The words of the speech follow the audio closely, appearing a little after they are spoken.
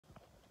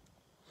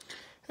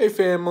Hey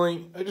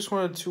family, I just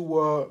wanted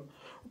to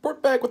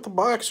report back with the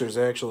boxers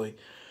actually.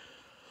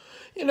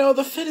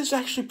 The fit is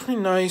actually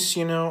pretty nice,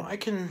 I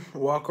can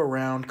walk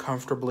around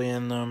comfortably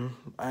in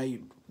them. I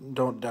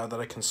don't doubt that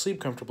I can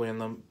sleep comfortably in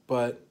them,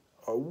 but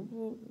a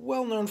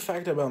well-known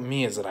fact about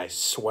me is that I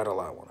sweat a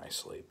lot when I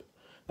sleep.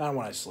 Not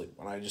when I sleep,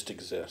 when I just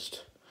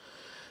exist.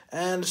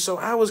 And so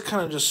I was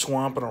kind of just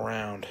swamping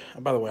around.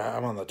 By the way,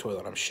 I'm on the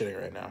toilet. I'm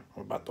shitting right now.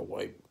 I'm about to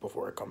wipe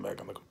before I come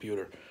back on the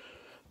computer.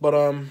 But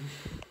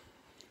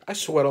I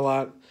sweat a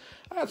lot.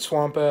 I got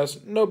swamp ass.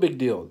 No big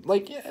deal.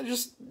 Like, yeah,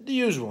 just the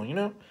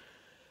usual.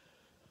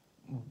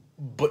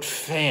 But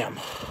fam,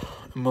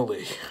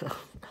 Malik,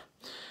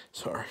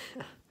 sorry.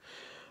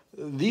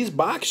 These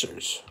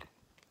boxers,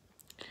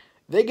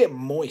 they get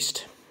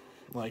moist.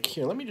 Like,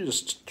 here, let me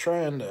just try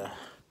and,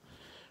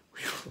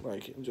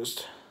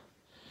 just,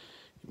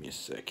 give me a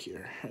sec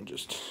here. I'm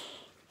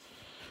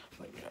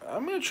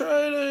gonna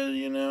try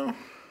to,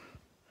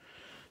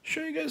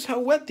 show you guys how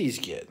wet these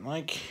get.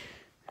 Like,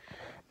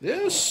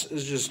 this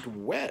is just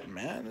wet,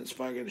 man. This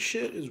fucking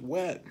shit is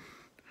wet.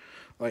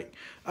 Like,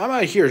 I'm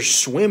out here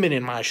swimming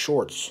in my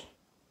shorts,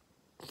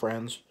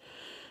 friends.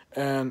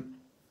 And,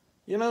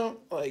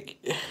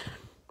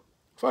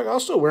 fuck,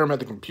 I'll still wear them at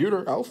the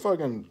computer. I'll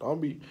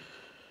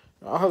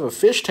have a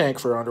fish tank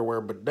for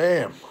underwear, but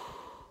damn.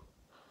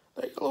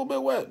 They get a little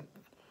bit wet.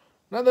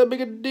 Not that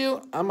big a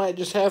deal. I might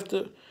just have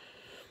to,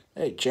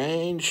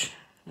 change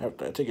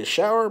after I take a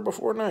shower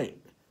before night.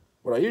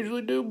 What I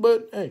usually do,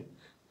 but, hey,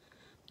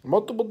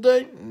 multiple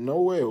day?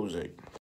 No way, Jose.